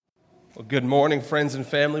Well, good morning, friends and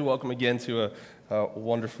family. Welcome again to a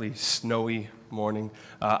wonderfully snowy morning.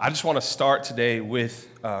 I just want to start today with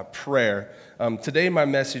prayer. Today, my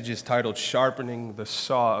message is titled Sharpening the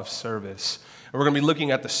Saw of Service. And we're going to be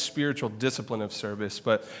looking at the spiritual discipline of service.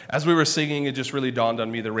 But as we were singing, it just really dawned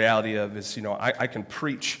on me the reality of is, I can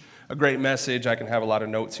preach a great message, I can have a lot of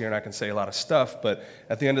notes here, and I can say a lot of stuff, but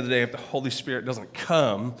at the end of the day, if the Holy Spirit doesn't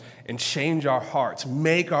come and change our hearts,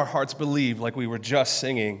 make our hearts believe like we were just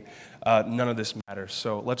singing, none of this matters.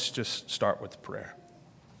 So let's just start with prayer.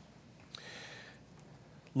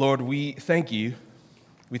 Lord, we thank you.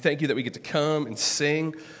 We thank you that we get to come and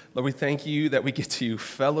sing. Lord, we thank you that we get to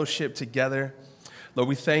fellowship together. Lord,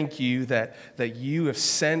 we thank you that you have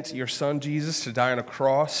sent your Son Jesus to die on a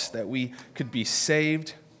cross, that we could be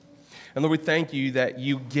saved. And Lord, we thank you that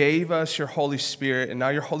you gave us your Holy Spirit, and now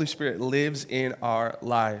your Holy Spirit lives in our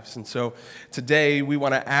lives. And so today we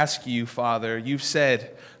want to ask you, Father, you've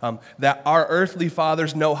said that our earthly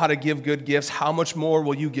fathers know how to give good gifts. How much more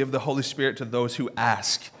will you give the Holy Spirit to those who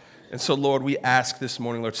ask? And so, Lord, we ask this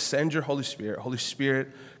morning, Lord, send your Holy Spirit. Holy Spirit,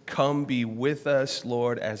 come be with us,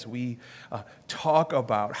 Lord, as we talk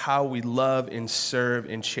about how we love and serve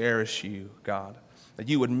and cherish you, God. That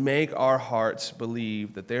you would make our hearts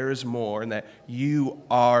believe that there is more and that you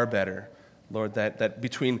are better. Lord, that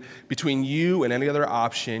between you and any other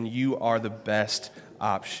option, you are the best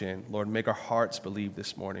option. Lord, make our hearts believe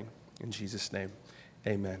this morning. In Jesus' name,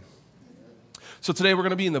 amen. So today we're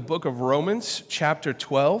going to be in the book of Romans, chapter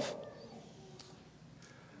 12,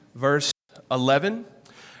 verse 11.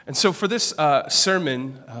 And so for this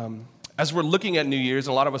sermon, as we're looking at New Year's,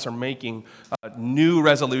 a lot of us are making new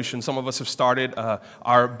resolutions. Some of us have started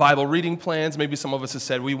our Bible reading plans. Maybe some of us have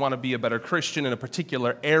said we want to be a better Christian in a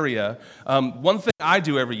particular area. One thing I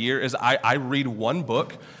do every year is I read one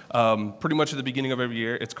book pretty much at the beginning of every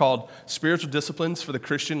year. It's called Spiritual Disciplines for the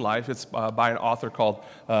Christian Life. It's by an author called,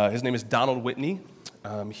 his name is Donald Whitney.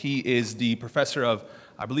 He is the professor of,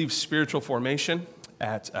 I believe, spiritual formation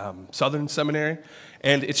at Southern Seminary.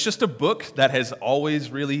 And it's just a book that has always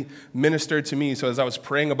really ministered to me. So as I was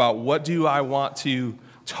praying about what do I want to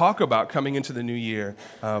talk about coming into the new year,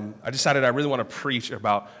 I decided I really want to preach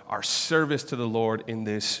about our service to the Lord in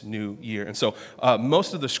this new year. And so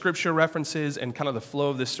most of the scripture references and kind of the flow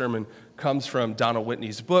of this sermon comes from Donald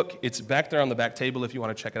Whitney's book. It's back there on the back table if you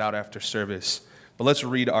want to check it out after service. But let's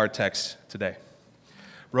read our text today.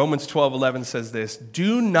 Romans 12:11 says this,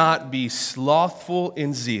 "Do not be slothful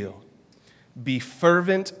in zeal. Be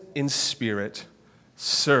fervent in spirit.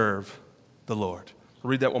 Serve the Lord." I'll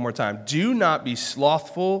read that one more time. Do not be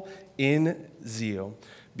slothful in zeal.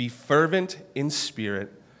 Be fervent in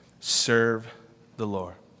spirit. Serve the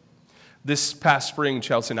Lord. This past spring,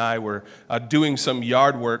 Chelsea and I were doing some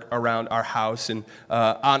yard work around our house. And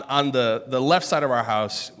on the left side of our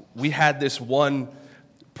house, we had this one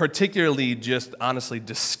particularly just honestly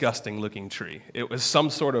disgusting looking tree. It was some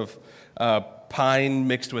sort of pine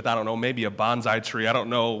mixed with, I don't know, maybe a bonsai tree. I don't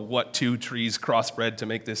know what two trees crossbred to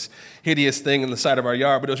make this hideous thing in the side of our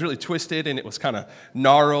yard, but it was really twisted and it was kind of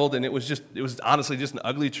gnarled and it was honestly just an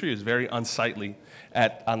ugly tree. It was very unsightly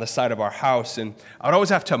on the side of our house. And I would always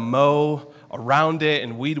have to mow around it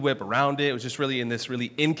and weed whip around it. It was just really in this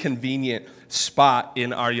really inconvenient spot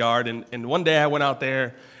in our yard. And one day I went out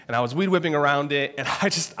there and I was weed whipping around it, and I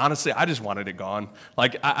just wanted it gone.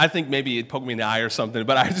 Like, I think maybe it poked me in the eye or something,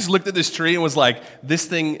 but I just looked at this tree and was like, this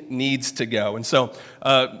thing needs to go. And so,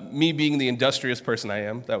 me being the industrious person I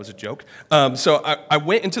am, that was a joke. So I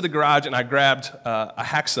went into the garage and I grabbed a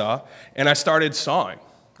hacksaw and I started sawing.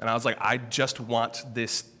 And I was like, I just want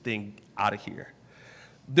this thing out of here.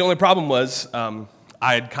 The only problem was I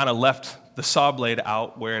had kind of left the saw blade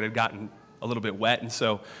out where it had gotten a little bit wet, and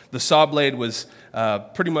so the saw blade was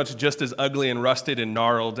pretty much just as ugly and rusted and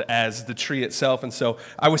gnarled as the tree itself. And so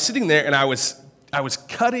I was sitting there and I was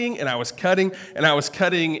cutting and I was cutting and I was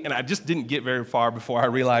cutting, and I just didn't get very far before I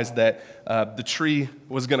realized that the tree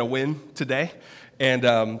was going to win today.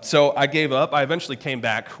 And so I gave up. I eventually came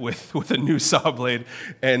back with a new saw blade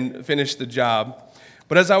and finished the job.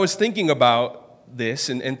 But as I was thinking about this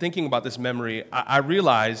and thinking about this memory, I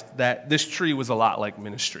realized that this tree was a lot like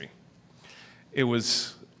ministry. It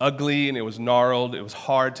was ugly and it was gnarled. It was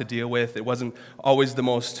hard to deal with. It wasn't always the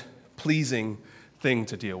most pleasing thing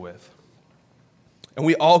to deal with. And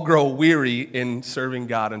we all grow weary in serving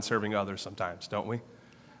God and serving others sometimes, don't we?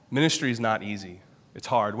 Ministry is not easy. It's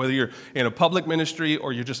hard. Whether you're in a public ministry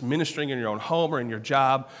or you're just ministering in your own home or in your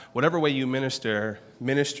job, whatever way you minister,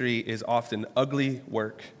 ministry is often ugly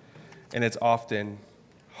work and it's often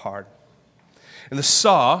hard. And the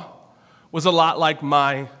saw was a lot like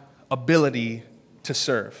my ability to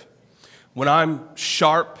serve. When I'm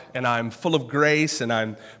sharp and I'm full of grace and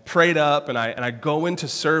I'm prayed up and I go into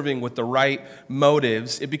serving with the right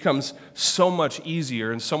motives, it becomes so much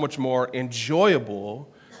easier and so much more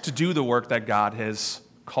enjoyable to do the work that God has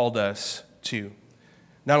called us to.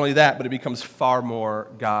 Not only that, but it becomes far more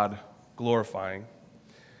God glorifying.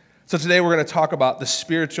 So today we're going to talk about the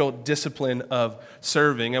spiritual discipline of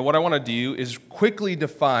serving. And what I want to do is quickly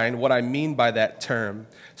define what I mean by that term,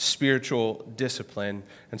 spiritual discipline.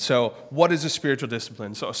 And so what is a spiritual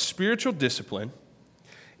discipline? So a spiritual discipline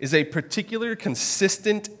is a particular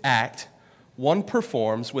consistent act one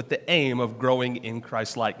performs with the aim of growing in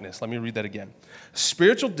Christ's likeness. Let me read that again.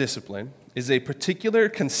 Spiritual discipline is a particular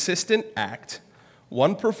consistent act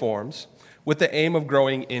one performs with the aim of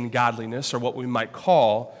growing in godliness, or what we might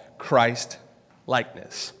call Christ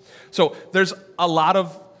likeness. So there's a lot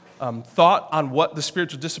of thought on what the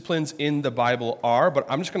spiritual disciplines in the Bible are, but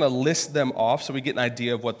I'm just going to list them off so we get an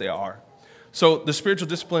idea of what they are. So the spiritual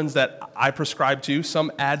disciplines that I prescribe to,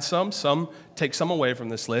 some add some take some away from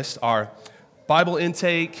this list, are Bible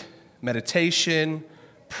intake, meditation,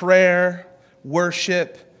 prayer,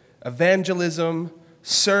 worship, evangelism,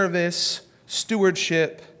 service,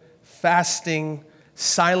 stewardship, fasting,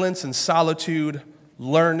 silence and solitude,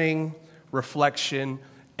 learning, reflection,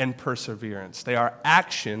 and perseverance. They are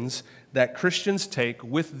actions that Christians take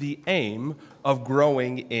with the aim of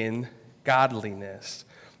growing in godliness.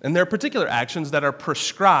 And they're particular actions that are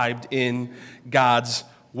prescribed in God's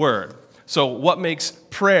Word. So what makes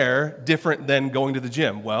prayer different than going to the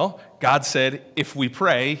gym? Well, God said if we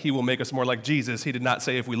pray, He will make us more like Jesus. He did not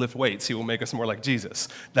say if we lift weights, He will make us more like Jesus.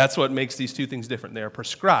 That's what makes these two things different. They are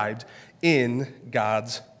prescribed in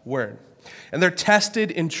God's Word. And they're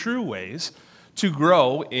tested in true ways to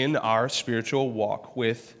grow in our spiritual walk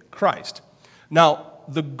with Christ. Now,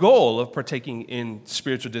 the goal of partaking in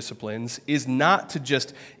spiritual disciplines is not to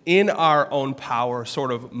just in our own power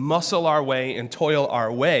sort of muscle our way and toil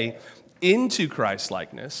our way into Christ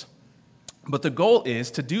likeness, but the goal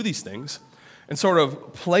is to do these things and sort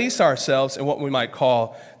of place ourselves in what we might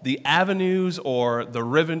call the avenues or the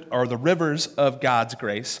rivers of God's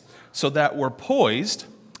grace, so that we're poised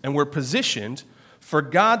and we're positioned for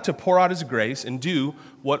God to pour out His grace and do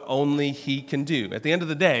what only He can do. At the end of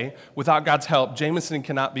the day, without God's help, Jameson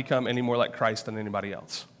cannot become any more like Christ than anybody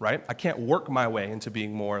else, right? I can't work my way into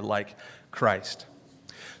being more like Christ.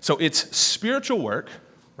 So it's spiritual work,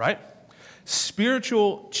 right?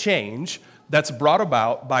 Spiritual change that's brought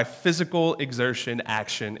about by physical exertion,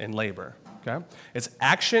 action, and labor, okay? It's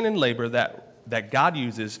action and labor that God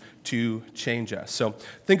uses to change us. So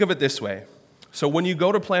think of it this way. So when you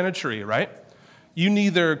go to plant a tree, right, you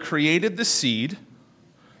neither created the seed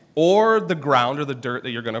or the ground or the dirt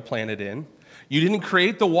that you're going to plant it in. You didn't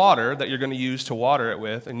create the water that you're going to use to water it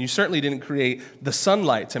with, and you certainly didn't create the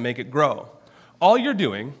sunlight to make it grow. All you're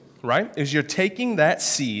doing, right, is you're taking that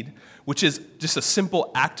seed, which is just a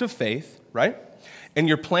simple act of faith, right, and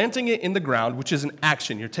you're planting it in the ground, which is an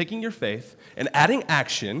action. You're taking your faith and adding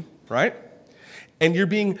action, right, and you're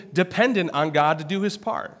being dependent on God to do His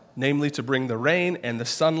part. Namely, to bring the rain and the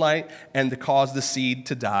sunlight and to cause the seed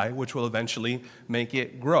to die, which will eventually make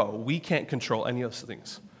it grow. We can't control any of those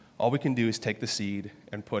things. All we can do is take the seed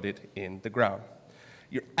and put it in the ground.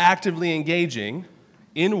 You're actively engaging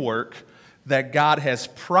in work that God has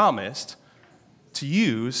promised to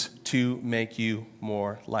use to make you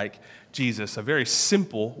more like Jesus. A very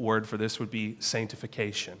simple word for this would be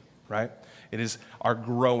sanctification, right? It is our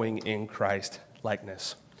growing in Christ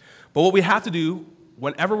likeness. But what we have to do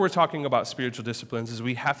whenever we're talking about spiritual disciplines is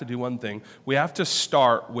we have to do one thing. We have to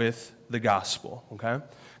start with the gospel, okay?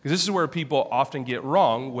 Because this is where people often get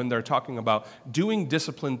wrong when they're talking about doing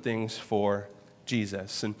disciplined things for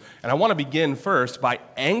Jesus. And I want to begin first by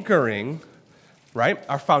anchoring, right,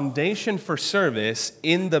 our foundation for service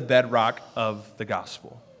in the bedrock of the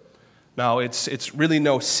gospel. Now, it's really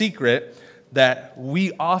no secret that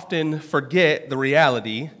we often forget the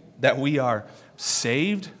reality that we are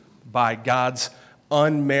saved by God's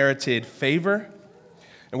unmerited favor,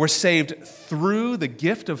 and we're saved through the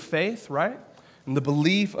gift of faith, right? And the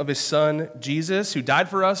belief of His Son, Jesus, who died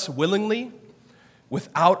for us willingly,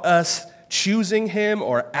 without us choosing Him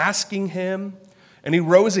or asking Him. And He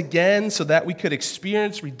rose again so that we could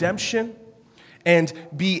experience redemption and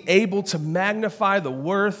be able to magnify the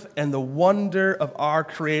worth and the wonder of our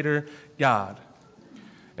Creator God.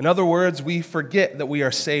 In other words, we forget that we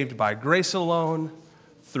are saved by grace alone,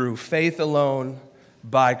 through faith alone,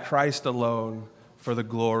 by Christ alone, for the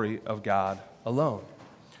glory of God alone.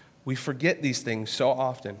 We forget these things so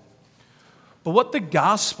often. But what the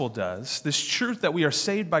gospel does, this truth that we are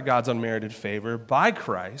saved by God's unmerited favor, by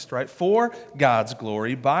Christ, right, for God's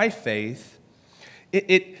glory, by faith,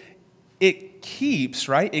 it keeps,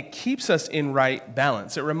 right, it keeps us in right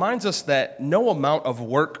balance. It reminds us that no amount of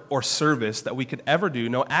work or service that we could ever do,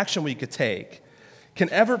 no action we could take,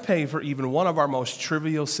 can ever pay for even one of our most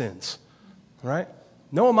trivial sins, right?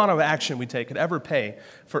 No amount of action we take could ever pay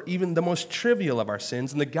for even the most trivial of our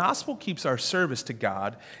sins. And the gospel keeps our service to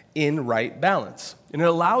God in right balance. And it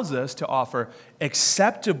allows us to offer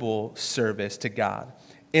acceptable service to God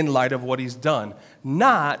in light of what he's done,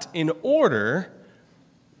 not in order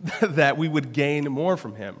that we would gain more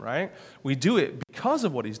from him, right? We do it because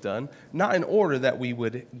of what he's done, not in order that we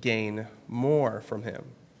would gain more from him.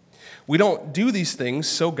 We don't do these things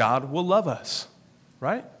so God will love us,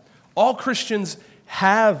 right? All Christians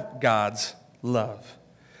have God's love.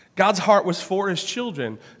 God's heart was for his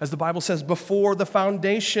children, as the Bible says, before the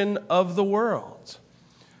foundation of the world.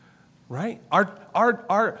 Right?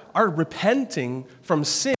 Our repenting from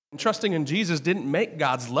sin and trusting in Jesus didn't make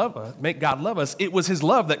God love us. It was his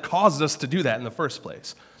love that caused us to do that in the first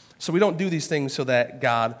place. So we don't do these things so that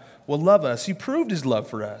God will love us. He proved his love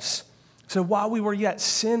for us. So while we were yet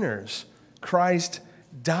sinners, Christ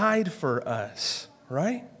died for us,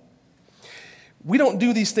 right? We don't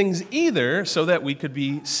do these things either so that we could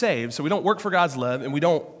be saved. So we don't work for God's love, and we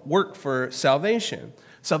don't work for salvation.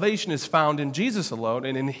 Salvation is found in Jesus alone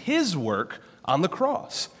and in his work on the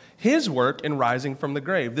cross, his work in rising from the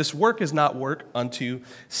grave. This work is not work unto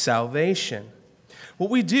salvation. What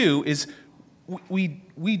we do is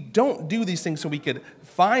we don't do these things so we could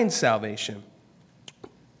find salvation.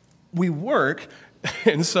 We work,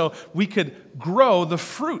 and so we could grow the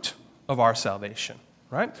fruit of our salvation,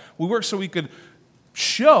 right? We work so we could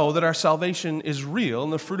show that our salvation is real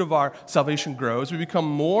and the fruit of our salvation grows. We become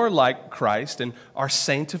more like Christ, and our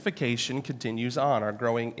sanctification continues on, our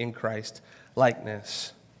growing in Christ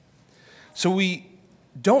likeness. So we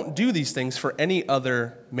don't do these things for any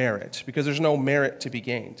other merit, because there's no merit to be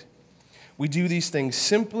gained. We do these things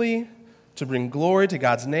simply to bring glory to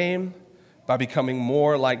God's name by becoming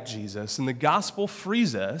more like Jesus. And the gospel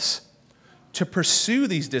frees us to pursue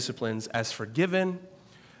these disciplines as forgiven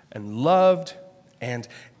and loved and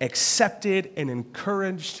accepted and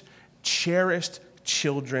encouraged, cherished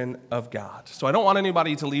children of God. So I don't want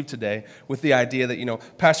anybody to leave today with the idea that,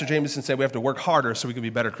 Pastor Jameson said we have to work harder so we can be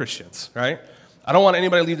better Christians, right? I don't want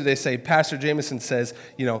anybody to leave today say, Pastor Jameson says,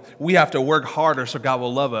 we have to work harder so God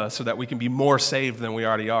will love us so that we can be more saved than we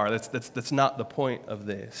already are. That's not the point of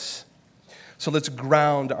this. So let's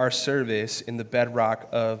ground our service in the bedrock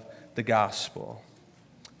of the gospel.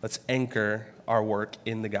 Let's anchor our work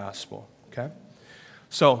in the gospel, okay?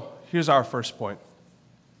 So here's our first point.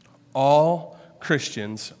 All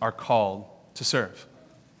Christians are called to serve.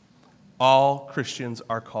 All Christians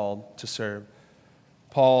are called to serve.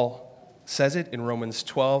 Paul says it in Romans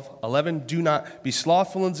 12:11. Do not be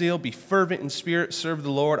slothful in zeal, be fervent in spirit, serve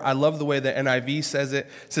the Lord. I love the way the NIV says it.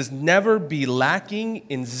 It says, never be lacking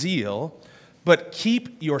in zeal, but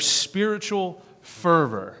keep your spiritual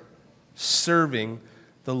fervor serving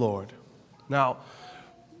the Lord. Now,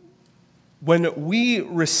 when we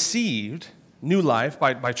received new life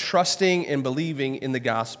by trusting and believing in the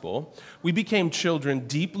gospel, we became children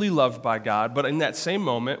deeply loved by God, but in that same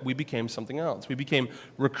moment, we became something else. We became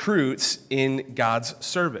recruits in God's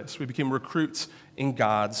service. We became recruits in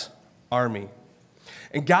God's army.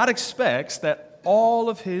 And God expects that all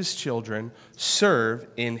of his children serve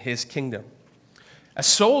in his kingdom. As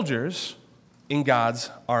soldiers in God's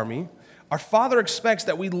army, our Father expects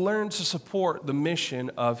that we learn to support the mission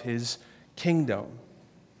of his kingdom.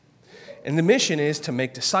 And the mission is to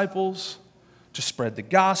make disciples, to spread the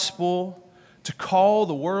gospel, to call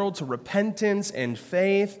the world to repentance and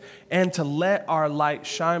faith, and to let our light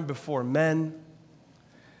shine before men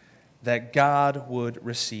that God would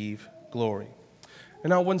receive glory.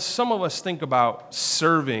 And now when some of us think about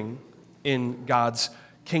serving in God's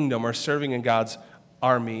kingdom or serving in God's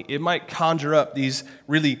army, it might conjure up these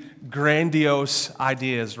really grandiose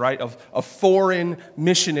ideas, right, of foreign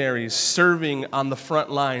missionaries serving on the front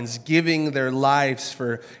lines, giving their lives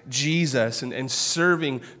for Jesus and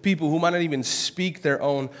serving people who might not even speak their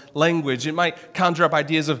own language. It might conjure up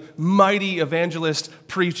ideas of mighty evangelist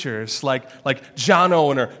preachers like John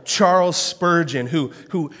Owen or Charles Spurgeon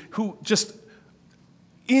who just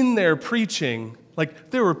in their preaching,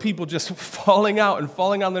 there were people just falling out and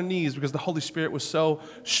falling on their knees because the Holy Spirit was so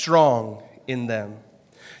strong in them.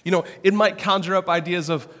 It might conjure up ideas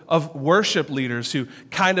of worship leaders who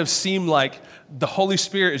kind of seem like the Holy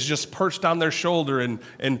Spirit is just perched on their shoulder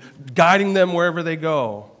and guiding them wherever they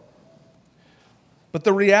go. But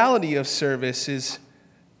the reality of service is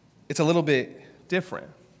it's a little bit different.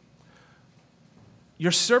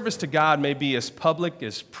 Your service to God may be as public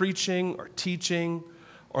as preaching or teaching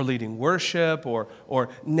or leading worship or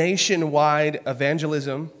nationwide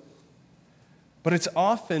evangelism, but it's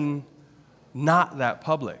often not that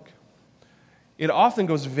public. It often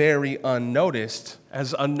goes very unnoticed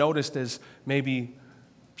as maybe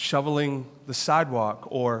shoveling the sidewalk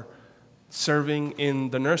or serving in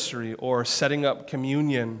the nursery or setting up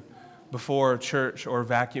communion before church or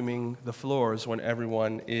vacuuming the floors when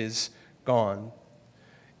everyone is gone.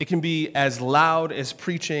 It can be as loud as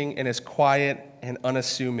preaching and as quiet and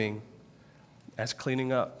unassuming as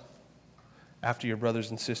cleaning up after your brothers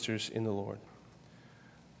and sisters in the Lord.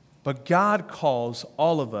 But God calls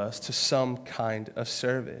all of us to some kind of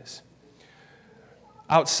service.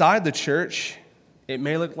 Outside the church, it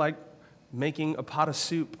may look like making a pot of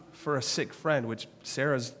soup for a sick friend, which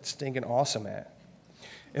Sarah's stinking awesome at.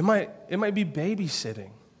 It might be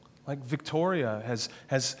babysitting, like Victoria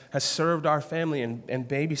has served our family and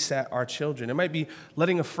babysat our children. It might be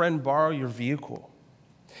letting a friend borrow your vehicle.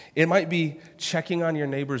 It might be checking on your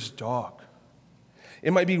neighbor's dog.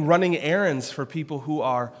 It might be running errands for people who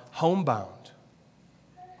are homebound.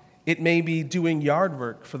 It may be doing yard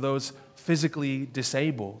work for those physically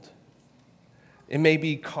disabled. It may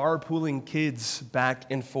be carpooling kids back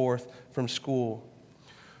and forth from school.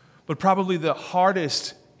 But probably the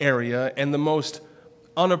hardest area and the most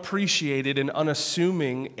unappreciated and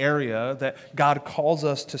unassuming area that God calls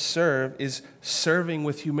us to serve is serving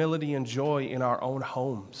with humility and joy in our own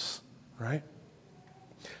homes, right?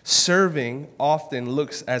 Serving often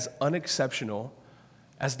looks as unexceptional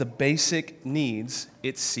as the basic needs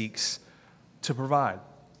it seeks to provide.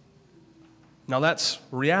 Now that's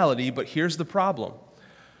reality, but here's the problem.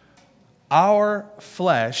 Our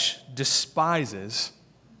flesh despises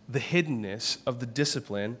the hiddenness of the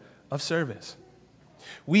discipline of service.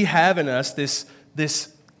 We have in us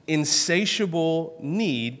this insatiable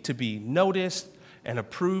need to be noticed and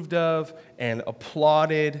approved of and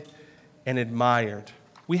applauded and admired.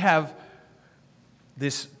 We have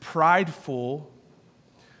this prideful,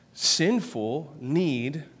 sinful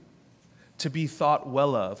need to be thought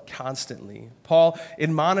well of constantly. Paul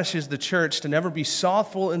admonishes the church to never be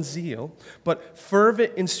slothful in zeal, but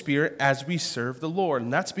fervent in spirit as we serve the Lord.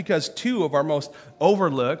 And that's because two of our most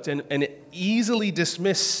overlooked and easily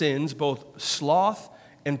dismissed sins, both sloth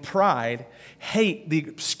and pride, hate the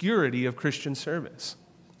obscurity of Christian service.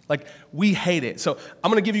 Like, we hate it. So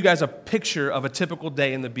I'm going to give you guys a picture of a typical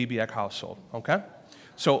day in the BBX household, okay?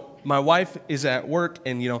 So my wife is at work,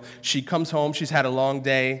 and, she comes home. She's had a long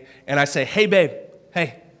day, and I say, hey, babe,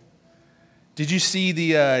 hey, did you see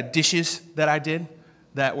the dishes that I did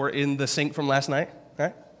that were in the sink from last night?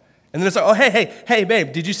 Right? And then it's like, oh, hey,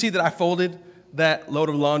 babe, did you see that I folded that load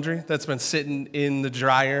of laundry that's been sitting in the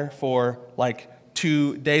dryer for like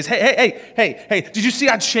 2 days? Hey, did you see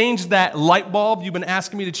I changed that light bulb you've been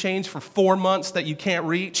asking me to change for 4 months that you can't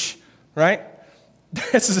reach, right?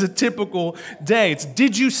 This is a typical day. It's,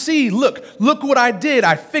 did you see? Look what I did.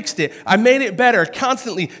 I fixed it. I made it better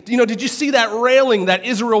constantly. Did you see that railing that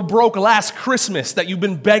Israel broke last Christmas that you've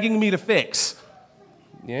been begging me to fix?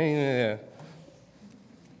 Yeah.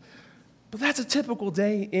 But that's a typical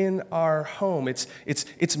day in our home.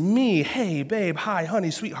 It's me. Hey, babe. Hi,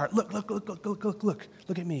 honey, sweetheart. Look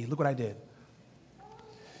at me. Look what I did.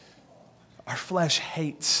 Our flesh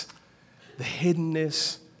hates the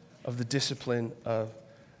hiddenness of the discipline of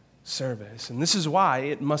service. And this is why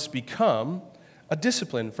it must become a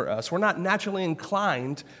discipline for us. We're not naturally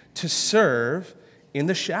inclined to serve in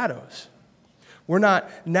the shadows. We're not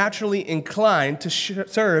naturally inclined to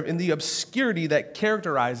serve in the obscurity that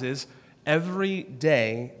characterizes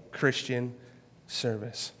everyday Christian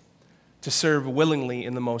service. To serve willingly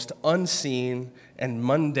in the most unseen and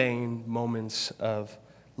mundane moments of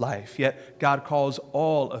life. Yet God calls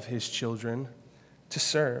all of his children to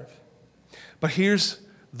serve. But here's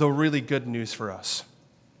the really good news for us.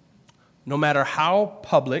 No matter how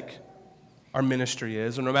public our ministry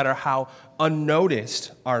is, or no matter how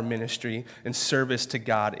unnoticed our ministry and service to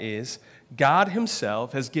God is, God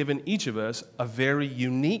himself has given each of us a very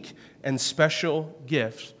unique and special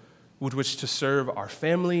gift with which to serve our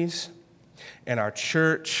families and our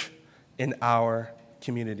church and our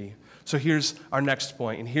community. So here's our next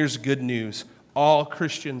point, and here's good news. All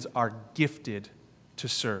Christians are gifted to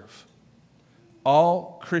serve.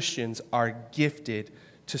 All Christians are gifted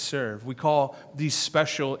to serve. We call these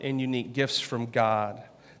special and unique gifts from God,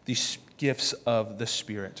 these gifts of the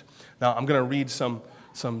Spirit. Now, I'm going to read some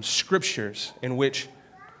scriptures in which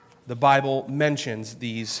the Bible mentions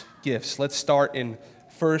these gifts. Let's start in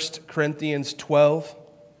 1 Corinthians 12.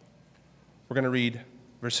 We're going to read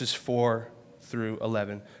verses 4 through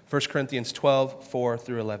 11. 1 Corinthians 12, 4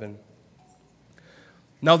 through 11.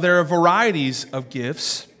 Now there are varieties of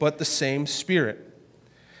gifts, but the same Spirit.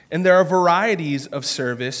 And there are varieties of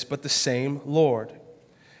service, but the same Lord.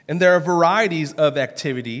 And there are varieties of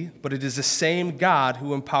activity, but it is the same God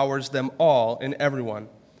who empowers them all and everyone.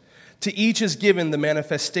 To each is given the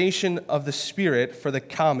manifestation of the Spirit for the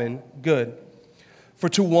common good. For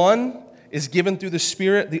to one is given through the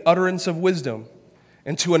Spirit the utterance of wisdom,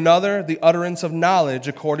 and to another the utterance of knowledge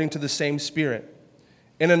according to the same Spirit.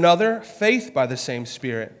 In another, faith by the same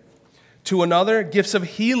Spirit. To another, gifts of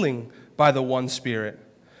healing by the one Spirit.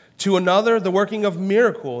 To another, the working of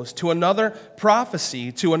miracles. To another,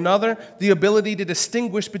 prophecy. To another, the ability to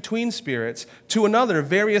distinguish between spirits. To another,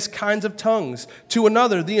 various kinds of tongues. To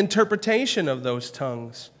another, the interpretation of those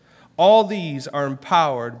tongues. All these are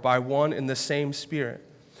empowered by one and the same Spirit,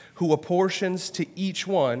 who apportions to each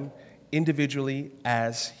one individually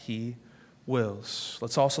as he wills.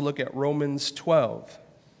 Let's also look at Romans 12,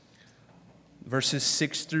 verses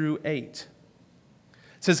 6 through 8.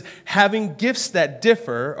 It says, having gifts that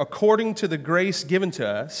differ according to the grace given to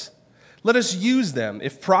us, let us use them.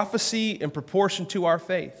 If prophecy, in proportion to our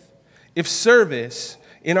faith. If service,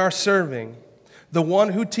 in our serving. The one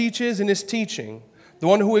who teaches, in his teaching. The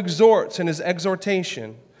one who exhorts, in his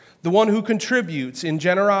exhortation. The one who contributes, in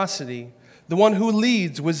generosity. The one who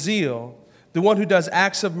leads, with zeal. The one who does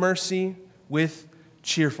acts of mercy, with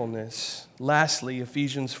cheerfulness. Lastly,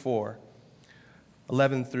 Ephesians 4,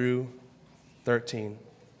 11 through 13.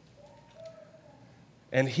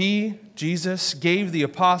 And he, Jesus, gave the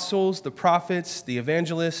apostles, the prophets, the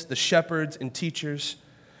evangelists, the shepherds, and teachers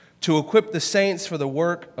to equip the saints for the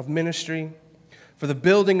work of ministry, for the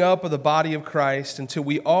building up of the body of Christ, until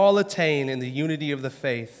we all attain in the unity of the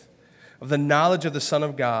faith, of the knowledge of the Son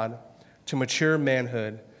of God, to mature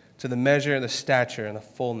manhood, to the measure and the stature and the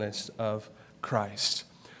fullness of Christ.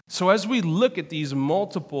 So as we look at these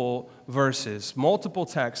multiple verses, multiple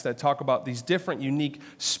texts that talk about these different unique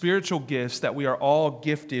spiritual gifts that we are all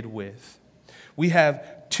gifted with, we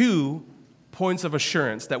have 2 points of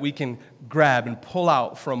assurance that we can grab and pull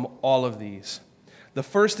out from all of these. The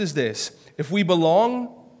first is this: if we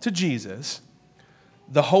belong to Jesus,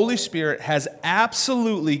 the Holy Spirit has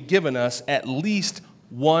absolutely given us at least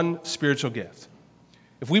one spiritual gift.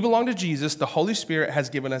 If we belong to Jesus, the Holy Spirit has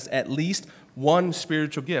given us at least one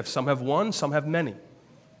spiritual gift. Some have one, some have many.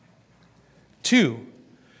 2,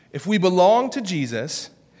 if we belong to Jesus,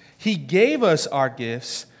 he gave us our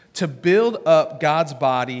gifts to build up God's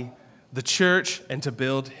body, the church, and to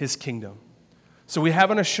build his kingdom. So we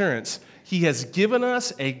have an assurance. He has given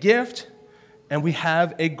us a gift, and we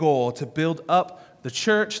have a goal to build up the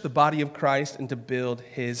church, the body of Christ, and to build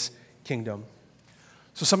his kingdom.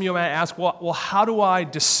 So some of you might ask, well, how do I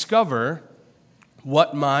discover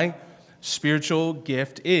what my spiritual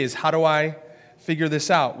gift is? How do I figure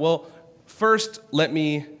this out? Well, first, let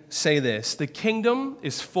me say this. The kingdom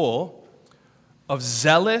is full of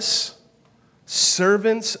zealous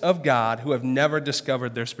servants of God who have never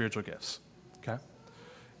discovered their spiritual gifts. Okay?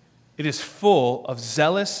 It is full of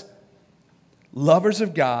zealous lovers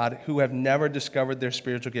of God who have never discovered their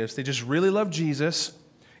spiritual gifts. They just really love Jesus,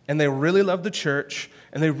 and they really love the church,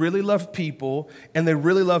 and they really love people, and they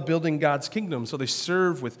really love building God's kingdom. So they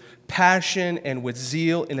serve with passion and with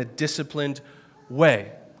zeal in a disciplined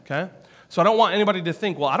way. Okay? So I don't want anybody to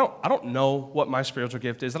think, well, I don't know what my spiritual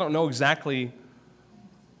gift is. I don't know exactly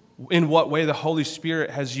in what way the Holy Spirit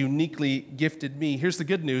has uniquely gifted me. Here's the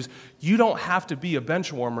good news. You don't have to be a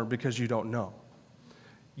bench warmer because you don't know.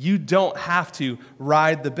 You don't have to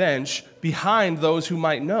ride the bench behind those who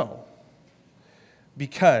might know,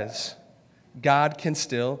 because God can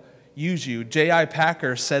still use you. J.I.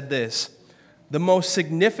 Packer said this: the most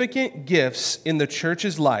significant gifts in the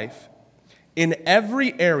church's life in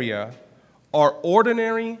every area are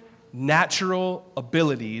ordinary, natural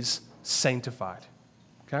abilities sanctified.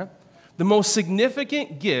 Okay? The most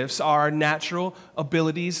significant gifts are natural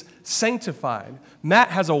abilities sanctified. Matt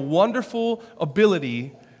has a wonderful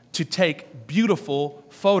ability to take beautiful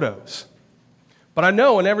photos. But I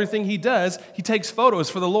know in everything he does, he takes photos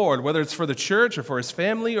for the Lord, whether it's for the church or for his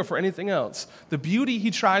family or for anything else. The beauty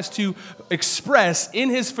he tries to express in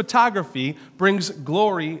his photography brings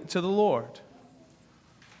glory to the Lord.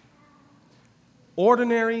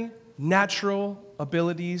 Ordinary, natural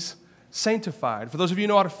abilities sanctified. For those of you who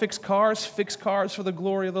know how to fix cars for the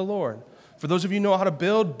glory of the Lord. For those of you who know how to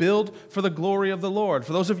build for the glory of the Lord.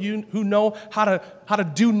 For those of you who know how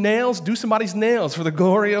to do nails, do somebody's nails for the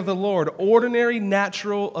glory of the Lord. Ordinary,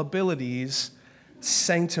 natural abilities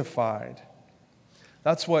sanctified.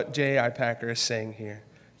 That's what J.I. Packer is saying here.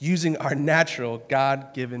 Using our natural,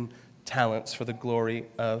 God-given talents for the glory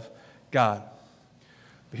of God.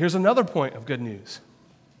 But here's another point of good news.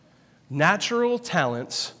 Natural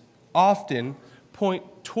talents often point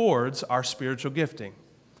towards our spiritual gifting.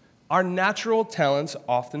 Our natural talents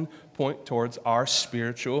often point towards our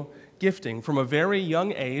spiritual gifting. From a very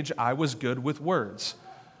young age, I was good with words.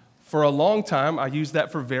 For a long time, I used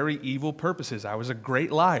that for very evil purposes. I was a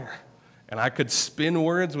great liar, and I could spin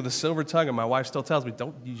words with a silver tongue, and my wife still tells me,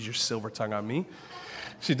 don't use your silver tongue on me.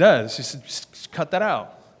 She does. She said, just cut that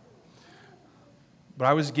out. But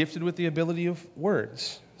I was gifted with the ability of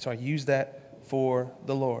words, so I used that for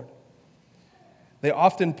the Lord. They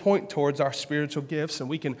often point towards our spiritual gifts, and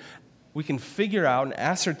we can figure out and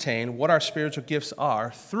ascertain what our spiritual gifts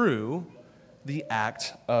are through the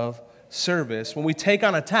act of service. When we take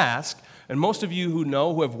on a task, and most of you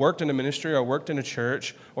who have worked in a ministry or worked in a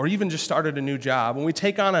church or even just started a new job, when we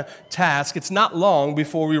take on a task, it's not long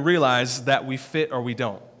before we realize that we fit or we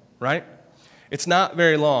don't, right? It's not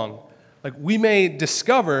very long. Like we may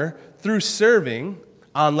discover through serving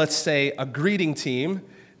on, let's say, a greeting team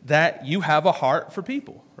that you have a heart for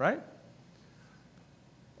people, right?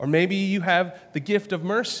 Or maybe you have the gift of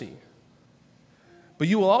mercy. But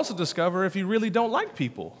you will also discover if you really don't like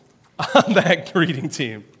people on that greeting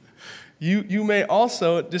team. You may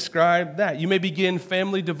also describe that. You may begin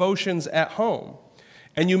family devotions at home,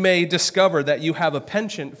 and you may discover that you have a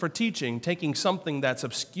penchant for teaching, taking something that's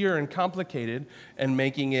obscure and complicated and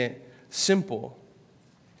making it simple.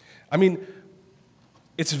 I mean,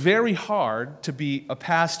 it's very hard to be a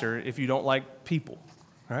pastor if you don't like people,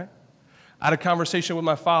 right? I had a conversation with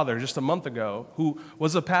my father just a month ago who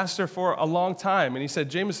was a pastor for a long time, and he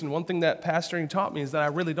said, Jameson, one thing that pastoring taught me is that I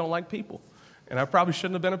really don't like people, and I probably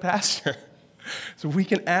shouldn't have been a pastor. So we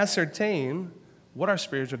can ascertain what our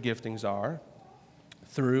spiritual giftings are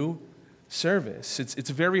through service. It's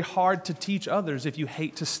very hard to teach others if you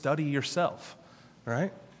hate to study yourself,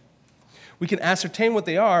 right? We can ascertain what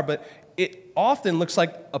they are, but it often looks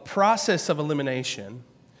like a process of elimination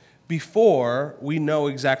before we know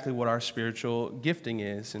exactly what our spiritual gifting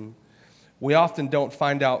is. And we often don't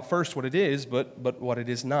find out first what it is, but what it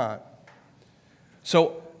is not.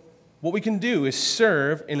 So what we can do is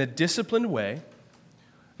serve in a disciplined way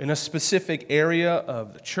in a specific area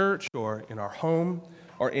of the church or in our home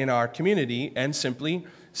or in our community and simply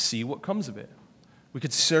see what comes of it. We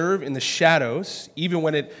could serve in the shadows, even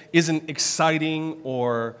when it isn't exciting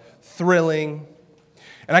or thrilling.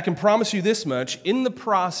 And I can promise you this much, in the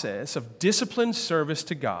process of disciplined service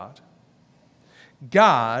to God,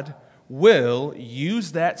 God will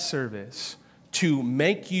use that service to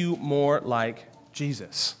make you more like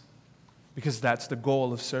Jesus, because that's the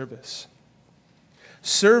goal of service.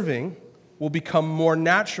 Serving will become more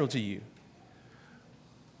natural to you.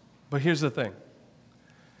 But here's the thing.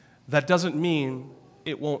 That doesn't mean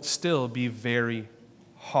it won't still be very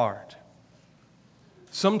hard.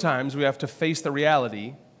 Sometimes we have to face the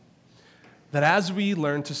reality that as we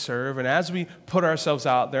learn to serve and as we put ourselves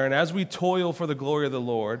out there and as we toil for the glory of the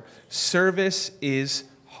Lord, service is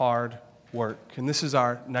hard work. And this is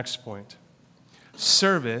our next point.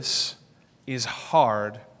 Service is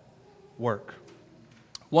hard work.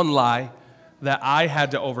 One lie that I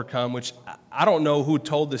had to overcome, which I don't know who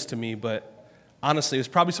told this to me, but honestly, it was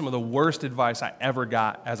probably some of the worst advice I ever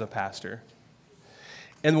got as a pastor.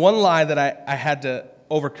 And one lie that I had to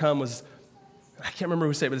overcome was, I can't remember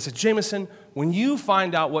who said it, but it said, Jameson, when you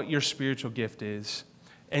find out what your spiritual gift is,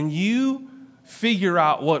 and you figure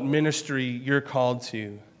out what ministry you're called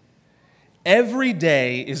to, every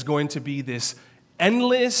day is going to be this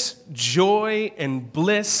endless joy and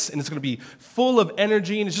bliss, and it's going to be full of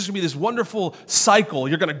energy, and it's just going to be this wonderful cycle.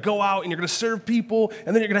 You're going to go out and you're going to serve people,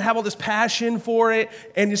 and then you're going to have all this passion for it,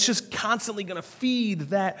 and it's just constantly going to feed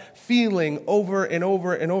that feeling over and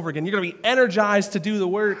over and over again. You're going to be energized to do the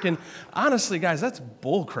work, and honestly, guys, that's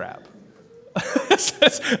bull crap.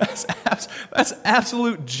 that's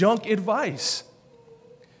absolute junk advice.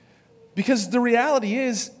 Because the reality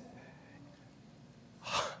is,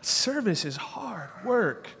 service is hard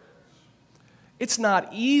work. It's not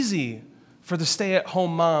easy for the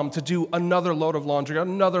stay-at-home mom to do another load of laundry,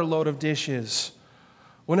 another load of dishes,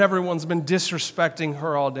 when everyone's been disrespecting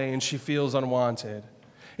her all day and she feels unwanted.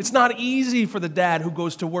 It's not easy for the dad who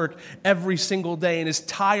goes to work every single day and is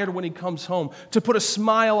tired when he comes home to put a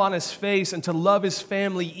smile on his face and to love his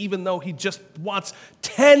family even though he just wants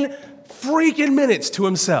 10 freaking minutes to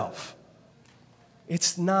himself.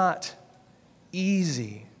 It's not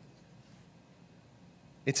easy.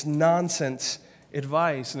 It's nonsense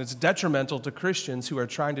advice, and it's detrimental to Christians who are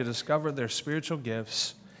trying to discover their spiritual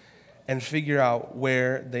gifts and figure out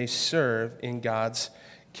where they serve in God's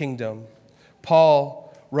kingdom.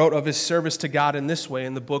 Paul wrote of his service to God in this way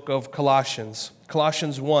in the book of Colossians.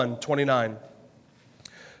 Colossians 1:29.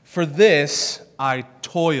 For this I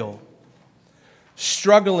toil,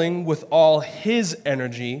 struggling with all his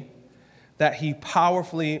energy that he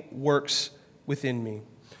powerfully works within me.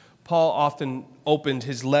 Paul often opened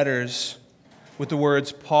his letters with the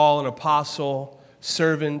words, Paul, an apostle,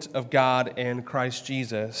 servant of God and Christ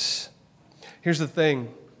Jesus. Here's the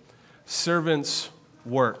thing. Servants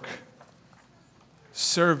work.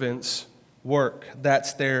 Servants work.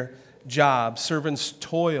 That's their job. Servants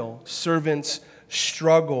toil. Servants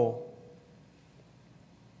struggle.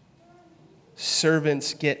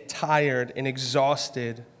 Servants get tired and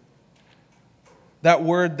exhausted. That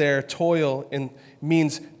word there, toil,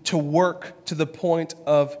 means to work to the point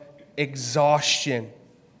of exhaustion.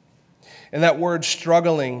 And that word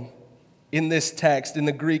struggling in this text, in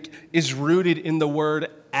the Greek, is rooted in the word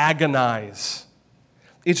agonize.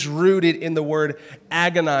 It's rooted in the word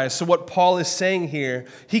agonize. So what Paul is saying here,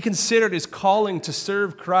 he considered his calling to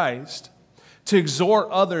serve Christ, to exhort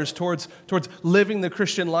others towards living the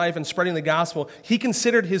Christian life and spreading the gospel. He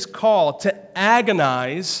considered his call to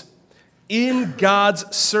agonize in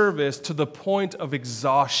God's service to the point of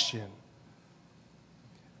exhaustion.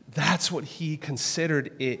 That's what he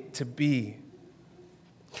considered it to be.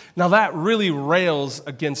 Now that really rails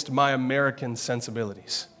against my American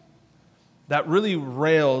sensibilities. That really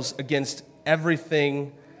rails against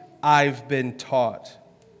everything I've been taught.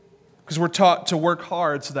 Because we're taught to work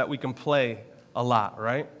hard so that we can play a lot,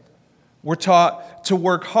 right? We're taught to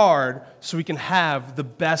work hard so we can have the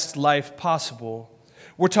best life possible.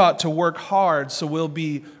 We're taught to work hard so we'll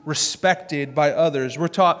be respected by others. We're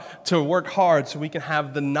taught to work hard so we can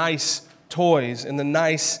have the nice toys and the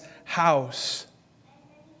nice house.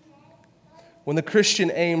 When the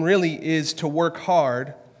Christian aim really is to work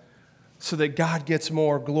hard so that God gets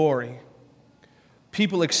more glory,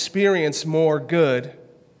 people experience more good,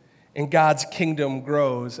 and God's kingdom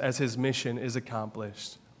grows as his mission is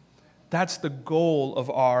accomplished. That's the goal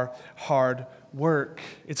of our hard work.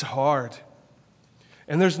 It's hard.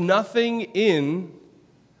 And there's nothing in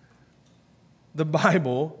the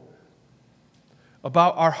Bible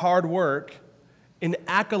about our hard work in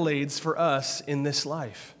accolades for us in this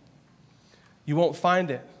life. You won't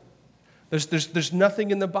find it. There's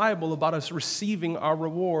nothing in the Bible about us receiving our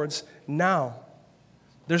rewards now.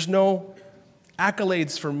 There's no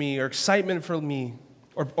accolades for me or excitement for me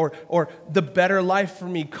or the better life for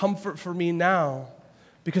me, comfort for me now.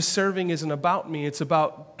 Because serving isn't about me. It's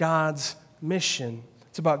about God's mission.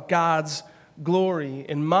 It's about God's glory.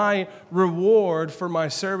 And my reward for my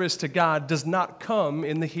service to God does not come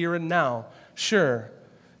in the here and now. Sure,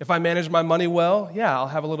 if I manage my money well, yeah, I'll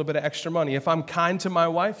have a little bit of extra money. If I'm kind to my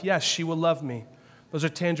wife, yes, she will love me. Those are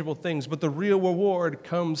tangible things. But the real reward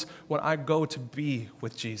comes when I go to be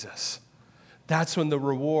with Jesus. That's when the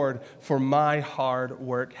reward for my hard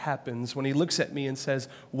work happens. When he looks at me and says,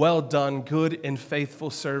 well done, good and faithful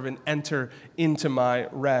servant, enter into my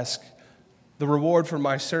rest. The reward for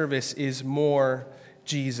my service is more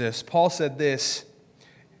Jesus. Paul said this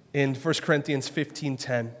in 1 Corinthians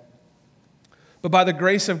 15:10. But by the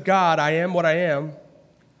grace of God, I am what I am,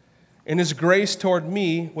 and his grace toward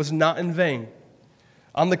me was not in vain.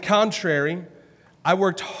 On the contrary, I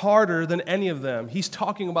worked harder than any of them. He's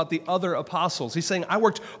talking about the other apostles. He's saying, I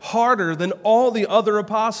worked harder than all the other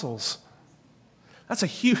apostles. That's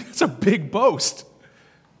a big boast.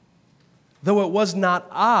 Though it was not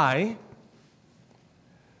I,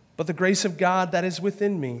 but the grace of God that is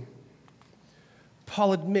within me.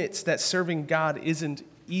 Paul admits that serving God isn't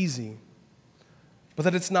easy, but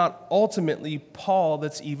that it's not ultimately Paul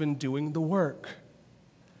that's even doing the work.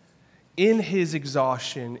 In his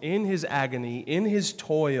exhaustion, in his agony, in his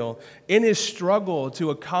toil, in his struggle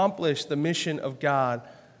to accomplish the mission of God,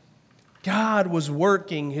 God was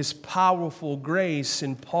working his powerful grace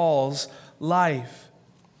in Paul's life.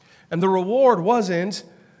 And the reward wasn't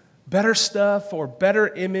better stuff or better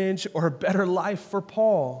image or better life for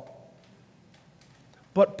Paul.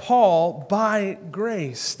 But Paul, by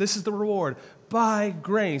grace, this is the reward, by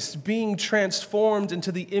grace, being transformed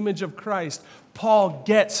into the image of Christ, Paul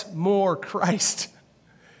gets more Christ.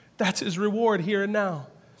 That's his reward here and now.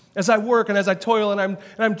 As I work and as I toil and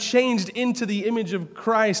I'm changed into the image of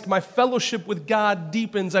Christ, my fellowship with God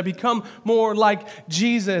deepens. I become more like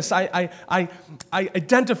Jesus. I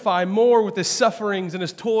identify more with his sufferings and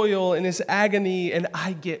his toil and his agony, and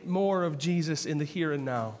I get more of Jesus in the here and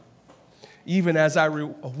now, even as I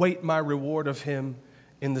await my reward of him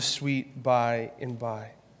in the sweet by and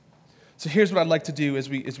by. So here's what I'd like to do as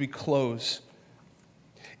we close.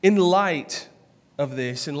 In light of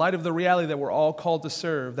this, in light of the reality that we're all called to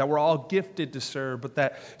serve, that we're all gifted to serve, but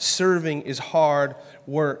that serving is hard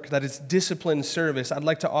work, that it's disciplined service, I'd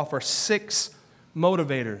like to offer 6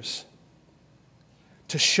 motivators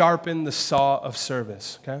to sharpen the saw of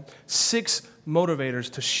service, okay? 6 motivators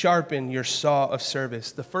to sharpen your saw of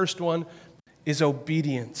service. The first one is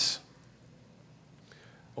obedience.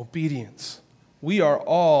 Obedience. We are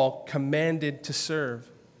all commanded to serve.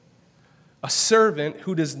 A servant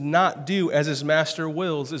who does not do as his master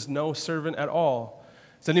wills is no servant at all.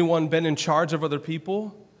 Has anyone been in charge of other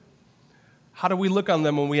people? How do we look on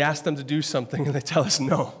them when we ask them to do something and they tell us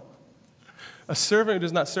no? A servant who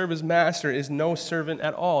does not serve his master is no servant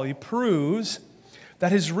at all. He proves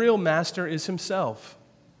that his real master is himself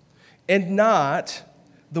and not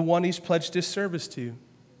the one he's pledged his service to.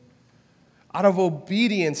 Out of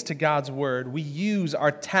obedience to God's word, we use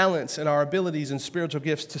our talents and our abilities and spiritual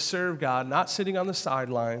gifts to serve God, not sitting on the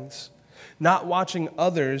sidelines, not watching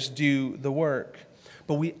others do the work,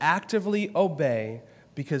 but we actively obey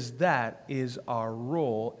because that is our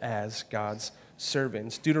role as God's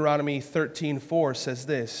servants. Deuteronomy 13:4 says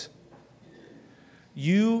this,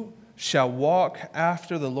 "You shall walk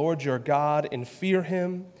after the Lord your God and fear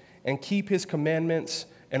him and keep his commandments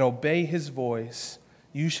and obey his voice.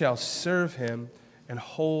 You shall serve him and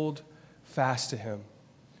hold fast to him."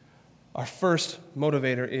 Our first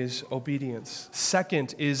motivator is obedience.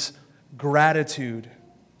 Second is gratitude.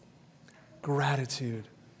 Gratitude.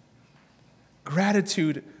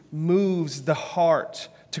 Gratitude moves the heart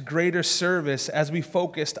to greater service as we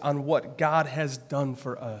focus on what God has done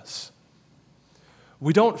for us.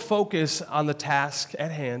 We don't focus on the task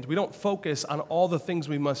at hand. We don't focus on all the things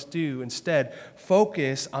we must do. Instead,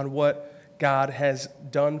 focus on what God has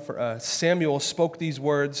done for us. Samuel spoke these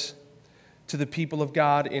words to the people of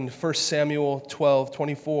God in 1 Samuel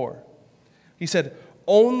 12:24. He said,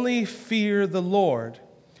 "Only fear the Lord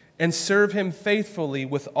and serve him faithfully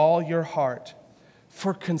with all your heart,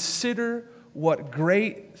 for consider what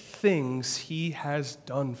great things he has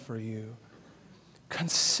done for you."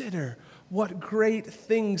 Consider what great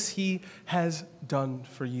things he has done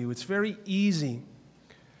for you. It's very easy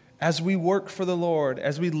as we work for the Lord,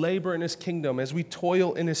 as we labor in his kingdom, as we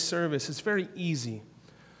toil in his service, it's very easy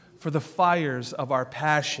for the fires of our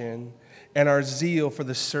passion and our zeal for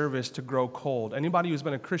the service to grow cold. Anybody who's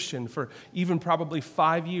been a Christian for even probably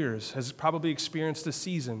 5 years has probably experienced a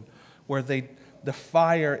season where the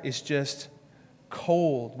fire is just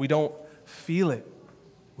cold. We don't feel it.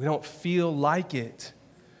 We don't feel like it.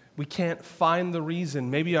 We can't find the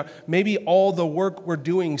reason. Maybe all the work we're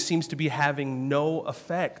doing seems to be having no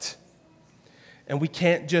effect. And we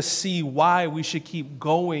can't just see why we should keep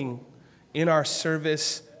going in our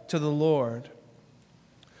service to the Lord.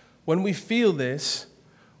 When we feel this,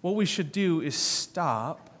 what we should do is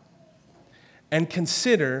stop and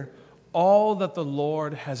consider all that the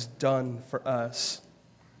Lord has done for us.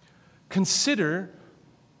 Consider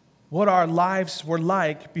what our lives were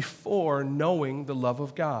like before knowing the love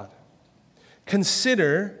of God.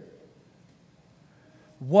 Consider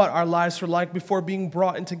what our lives were like before being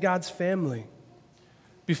brought into God's family,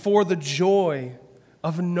 before the joy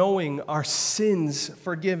of knowing our sins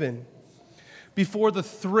forgiven, before the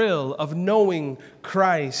thrill of knowing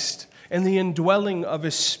Christ and the indwelling of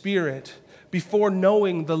his Spirit, before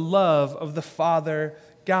knowing the love of the Father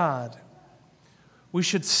God. We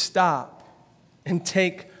should stop and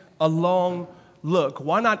take a long look.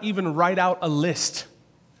 Why not even write out a list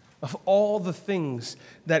of all the things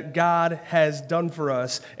that God has done for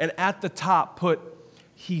us, and at the top put,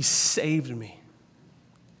 "He saved me.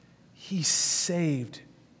 He saved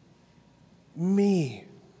me.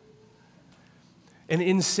 And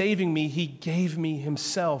in saving me, he gave me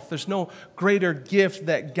himself." There's no greater gift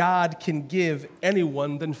that God can give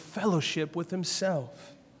anyone than fellowship with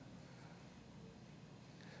himself.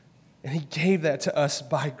 And he gave that to us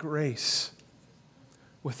by grace.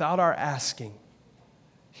 Without our asking,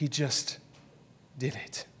 he just did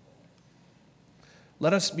it.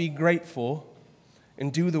 Let us be grateful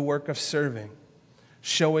and do the work of serving,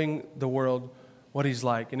 showing the world what he's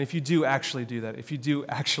like. And if you do actually do that, if you do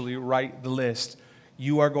actually write the list,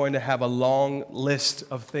 you are going to have a long list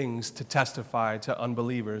of things to testify to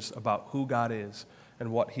unbelievers about who God is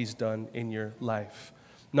and what he's done in your life.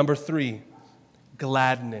 Number 3,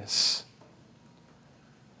 gladness.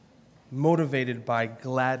 Motivated by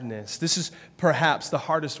gladness. This is perhaps the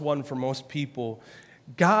hardest one for most people.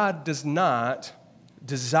 God does not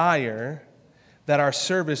desire that our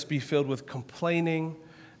service be filled with complaining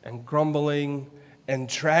and grumbling and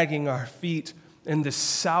dragging our feet in this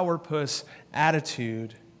sourpuss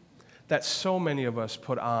attitude that so many of us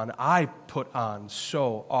put on. I put on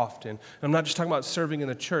so often. And I'm not just talking about serving in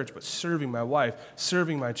the church, but serving my wife,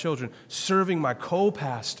 serving my children, serving my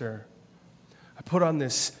co-pastor. I put on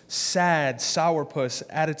this sad, sourpuss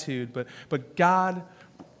attitude, but God,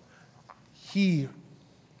 He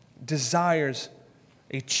desires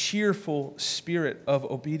a cheerful spirit of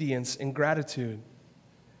obedience and gratitude.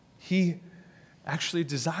 He actually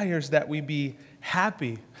desires that we be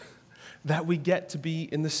happy, that we get to be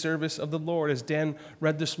in the service of the Lord. As Dan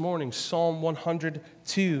read this morning, Psalm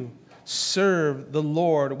 102, serve the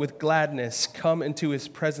Lord with gladness, come into His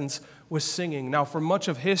presence with singing. Now, for much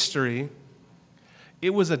of history,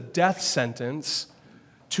 it was a death sentence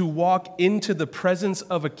to walk into the presence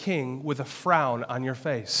of a king with a frown on your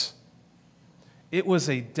face. It was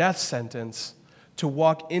a death sentence to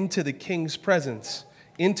walk into the king's presence,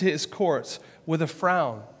 into his courts with a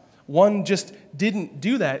frown. One just didn't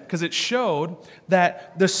do that because it showed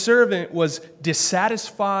that the servant was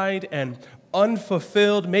dissatisfied and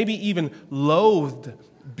unfulfilled, maybe even loathed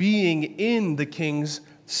being in the king's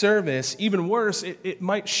service. Even worse, it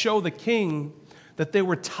might show the king that they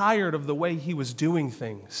were tired of the way he was doing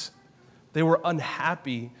things. They were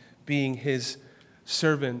unhappy being his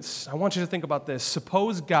servants. I want you to think about this.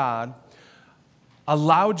 Suppose God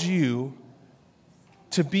allowed you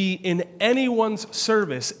to be in anyone's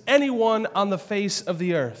service, anyone on the face of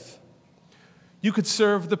the earth. You could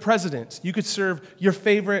serve the president. You could serve your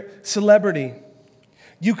favorite celebrity.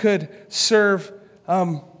 You could serve,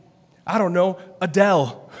 Adele.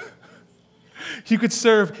 You could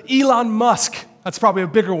serve Elon Musk. That's probably a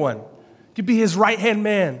bigger one. You could be his right-hand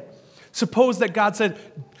man. Suppose that God said,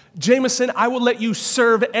 Jameson, I will let you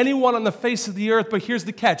serve anyone on the face of the earth, but here's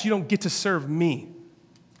the catch. You don't get to serve me.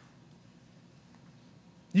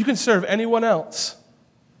 You can serve anyone else,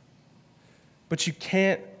 but you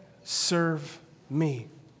can't serve me.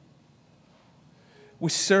 We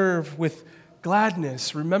serve with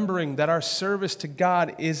gladness, remembering that our service to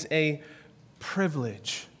God is a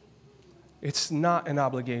privilege. It's not an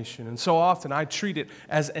obligation. And so often I treat it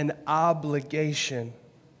as an obligation.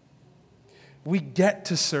 We get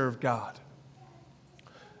to serve God.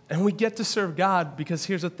 And we get to serve God because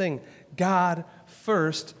here's the thing. God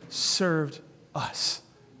first served us.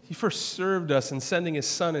 He first served us in sending His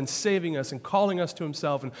Son and saving us and calling us to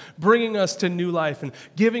Himself and bringing us to new life and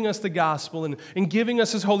giving us the gospel and giving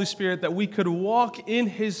us His Holy Spirit that we could walk in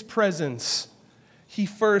His presence. He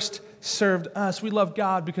first served us. We love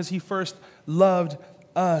God because He first loved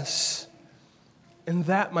us. And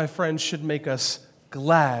that, my friends, should make us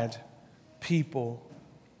glad people.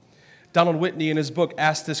 Donald Whitney in his book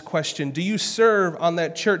asked this question: do you serve on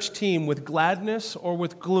that church team with gladness or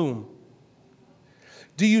with gloom?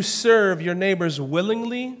 Do you serve your neighbors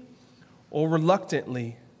willingly or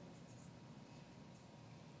reluctantly?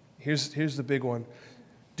 Here's the big one.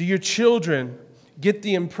 Do your children get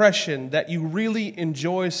the impression that you really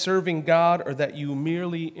enjoy serving God or that you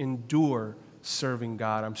merely endure serving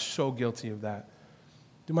God? I'm so guilty of that.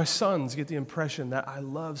 Do my sons get the impression that I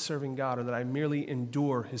love serving God or that I merely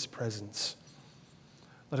endure His presence?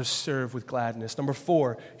 Let us serve with gladness. Number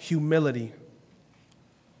 4, humility.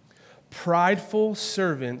 Prideful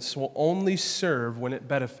servants will only serve when it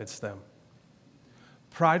benefits them.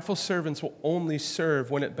 Prideful servants will only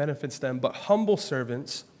serve when it benefits them, but humble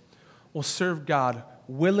servants will serve God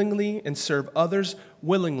willingly and serve others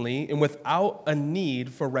willingly and without a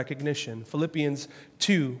need for recognition. Philippians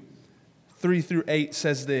 2:3-8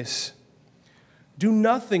 says this: do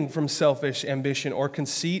nothing from selfish ambition or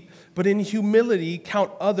conceit, but in humility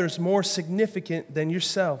count others more significant than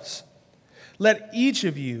yourselves. Let each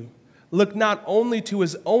of you look not only to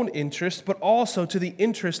his own interest, but also to the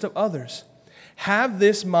interest of others. Have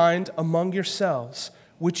this mind among yourselves,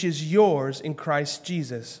 which is yours in Christ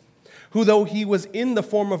Jesus, who though He was in the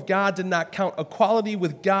form of God, did not count equality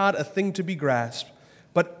with God a thing to be grasped,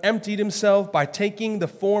 but emptied Himself by taking the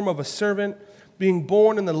form of a servant, being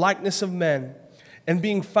born in the likeness of men, and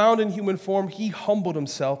being found in human form, He humbled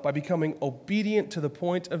Himself by becoming obedient to the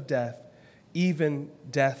point of death, even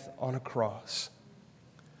death on a cross.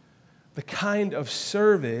 The kind of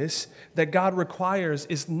service that God requires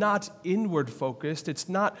is not inward focused. It's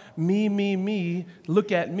not me,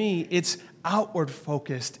 look at me. It's outward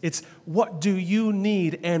focused. It's what do you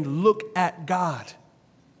need and look at God.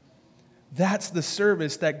 That's the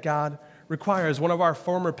service that God requires. One of our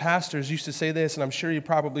former pastors used to say this, and I'm sure you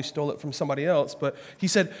probably stole it from somebody else, but he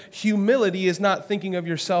said, humility is not thinking of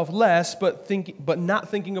yourself less, but not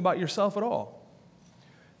thinking about yourself at all.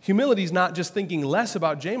 Humility is not just thinking less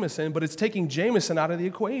about Jameson, but it's taking Jameson out of the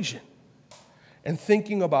equation and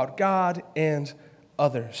thinking about God and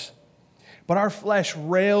others. But our flesh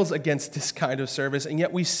rails against this kind of service, and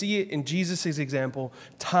yet we see it in Jesus' example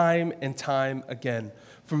time and time again.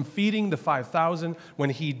 From feeding the 5,000 when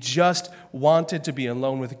he just wanted to be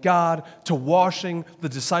alone with God, to washing the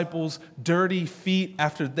disciples' dirty feet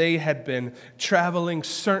after they had been traveling,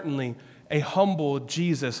 certainly a humble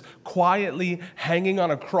Jesus, quietly hanging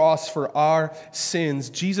on a cross for our sins.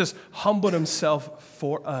 Jesus humbled himself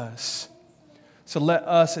for us. So let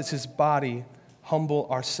us, as his body, humble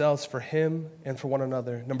ourselves for him and for one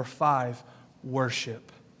another. Number 5,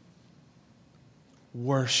 worship.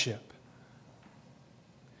 Worship.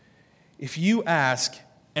 If you ask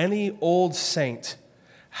any old saint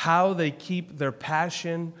how they keep their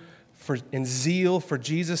passion and zeal for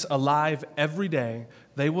Jesus alive every day,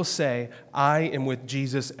 they will say, I am with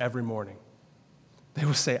Jesus every morning. They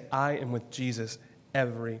will say, I am with Jesus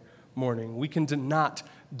every morning. We can not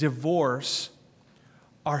divorce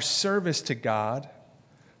our service to God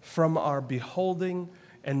from our beholding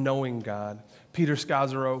and knowing God. Peter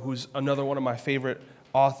Scazzaro, who's another one of my favorite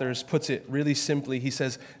authors, puts it really simply. He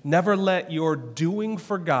says, never let your doing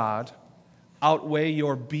for God outweigh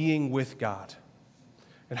your being with God.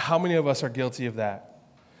 And how many of us are guilty of that?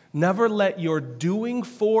 Never let your doing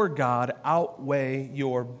for God outweigh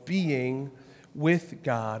your being with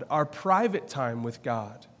God, our private time with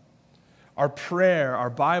God, our prayer, our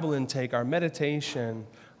Bible intake, our meditation,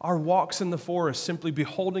 our walks in the forest, simply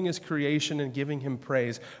beholding his creation and giving him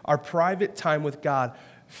praise. Our private time with God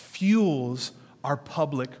fuels our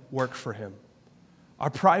public work for him. Our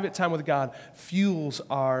private time with God fuels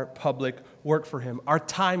our public work for him. Our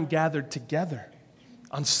time gathered together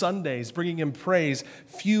on Sundays, bringing him praise,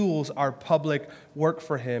 fuels our public work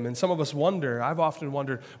for him. And some of us wonder, I've often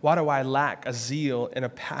wondered, why do I lack a zeal and a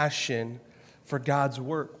passion for God's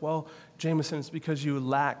work? Well, Jameson, it's because you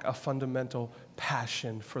lack a fundamental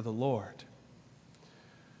passion for the Lord.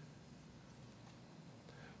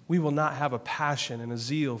 We will not have a passion and a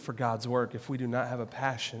zeal for God's work if we do not have a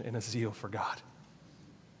passion and a zeal for God.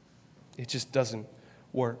 It just doesn't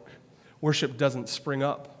work. Worship doesn't spring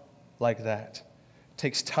up like that. It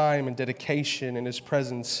takes time and dedication in his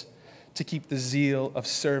presence to keep the zeal of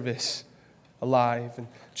service alive. And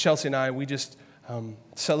Chelsea and I, we just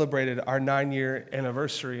celebrated our 9-year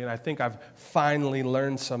anniversary, and I think I've finally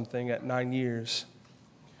learned something at 9 years.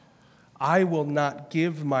 I will not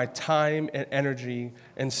give my time and energy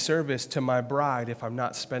and service to my bride if I'm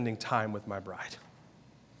not spending time with my bride.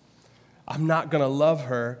 I'm not going to love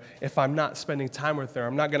her if I'm not spending time with her.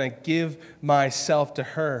 I'm not going to give myself to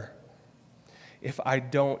her if I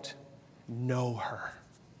don't know her.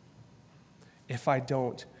 If I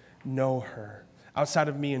don't know her. Outside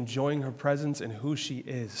of me enjoying her presence and who she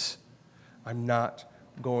is, I'm not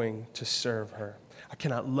going to serve her. I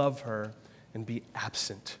cannot love her and be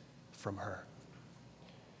absent from her.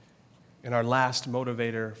 And our last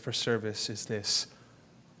motivator for service is this: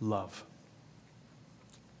 love.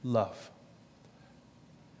 Love.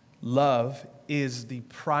 Love is the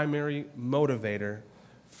primary motivator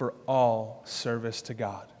for all service to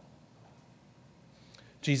God.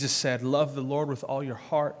 Jesus said, love the Lord with all your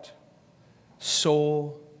heart,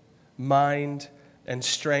 soul, mind, and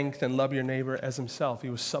strength, and love your neighbor as himself. He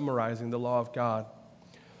was summarizing the law of God.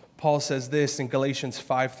 Paul says this in Galatians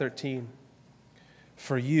 5:13.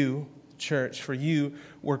 For you, church, for you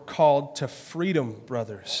were called to freedom,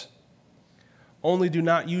 brothers. Only do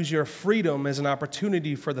not use your freedom as an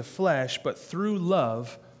opportunity for the flesh, but through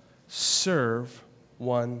love, serve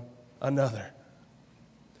one another.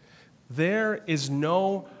 There is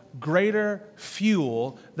no greater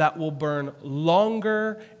fuel that will burn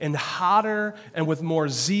longer and hotter and with more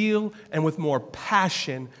zeal and with more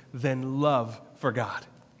passion than love for God.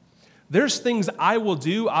 There's things I will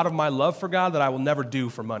do out of my love for God that I will never do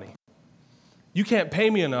for money. You can't pay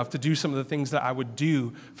me enough to do some of the things that I would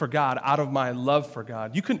do for God out of my love for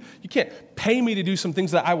God. You can't pay me to do some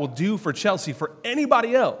things that I will do for Chelsea, for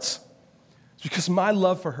anybody else. It's because my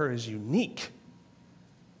love for her is unique.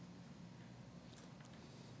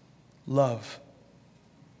 Love.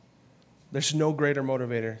 There's no greater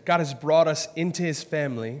motivator. God has brought us into his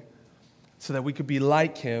family so that we could be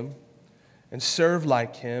like him and serve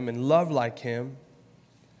like him and love like him,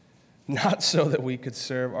 not so that we could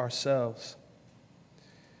serve ourselves.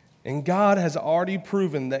 And God has already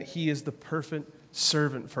proven that he is the perfect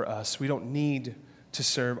servant for us. We don't need to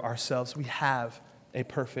serve ourselves. We have a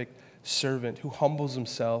perfect servant who humbles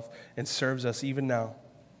himself and serves us even now.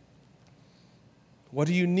 What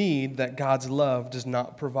do you need that God's love does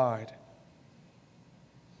not provide?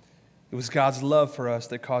 It was God's love for us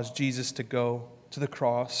that caused Jesus to go to the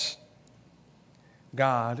cross.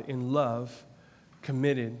 God, in love,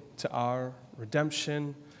 committed to our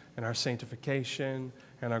redemption and and our sanctification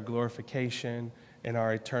and our glorification and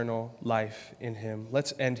our eternal life in him.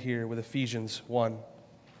 Let's end here with Ephesians 1,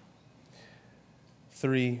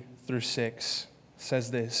 3 through 6. It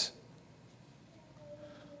says this: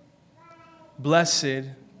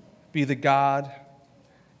 Blessed be the God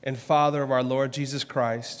and Father of our Lord Jesus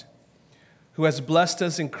Christ, who has blessed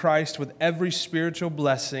us in Christ with every spiritual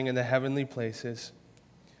blessing in the heavenly places,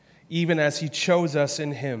 even as he chose us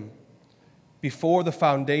in him before the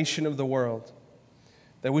foundation of the world,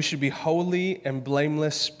 that we should be holy and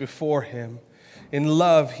blameless before him. In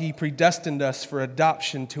love, he predestined us for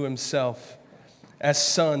adoption to himself as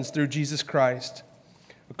sons through Jesus Christ,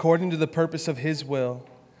 according to the purpose of his will,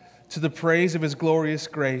 to the praise of his glorious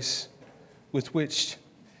grace, with which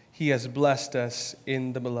he has blessed us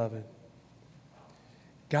in the beloved.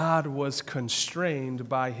 God was constrained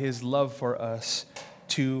by his love for us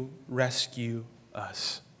to rescue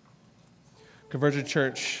us. Convergent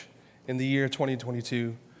Church, in the year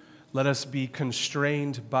 2022, let us be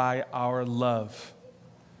constrained by our love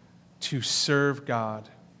to serve God,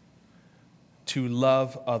 to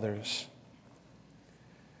love others,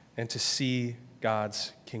 and to see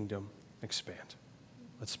God's kingdom expand.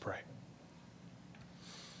 Let's pray.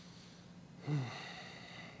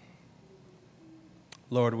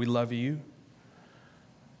 Lord, we love you,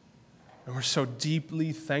 and we're so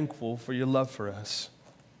deeply thankful for your love for us.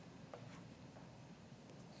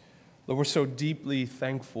 Lord, we're so deeply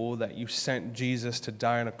thankful that you sent Jesus to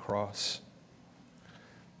die on a cross,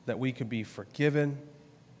 that we could be forgiven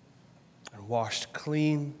and washed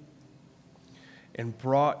clean and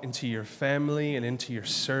brought into your family and into your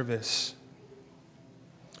service.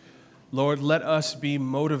 Lord, let us be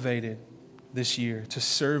motivated this year to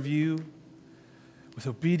serve you with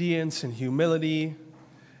obedience and humility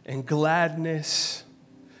and gladness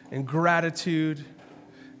and gratitude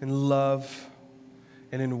and love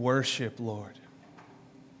and in worship, Lord.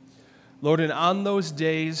 Lord, and on those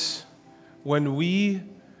days when we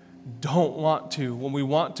don't want to, when we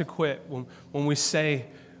want to quit, when we say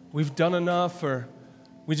we've done enough or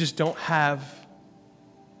we just don't have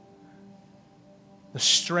the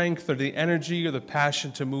strength or the energy or the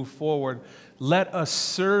passion to move forward, let us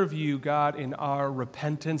serve you, God, in our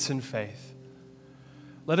repentance and faith.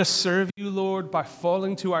 Let us serve you, Lord, by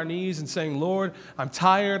falling to our knees and saying, Lord, I'm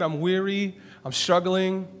tired, I'm weary, I'm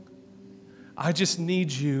struggling. I just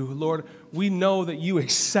need you. Lord, we know that you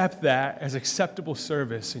accept that as acceptable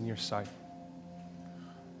service in your sight.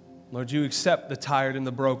 Lord, you accept the tired and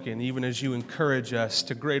the broken, even as you encourage us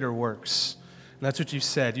to greater works. And that's what you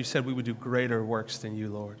said. You said we would do greater works than you,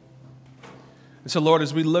 Lord. And so, Lord,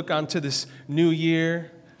 as we look onto this new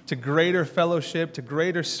year, to greater fellowship, to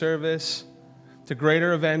greater service, to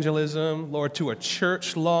greater evangelism, Lord, to a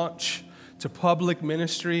church launch, to public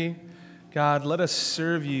ministry, God, let us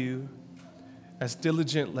serve you as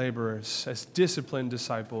diligent laborers, as disciplined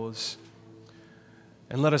disciples,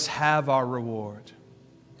 and let us have our reward,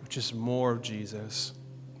 which is more of Jesus.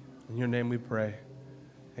 In your name we pray.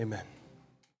 Amen.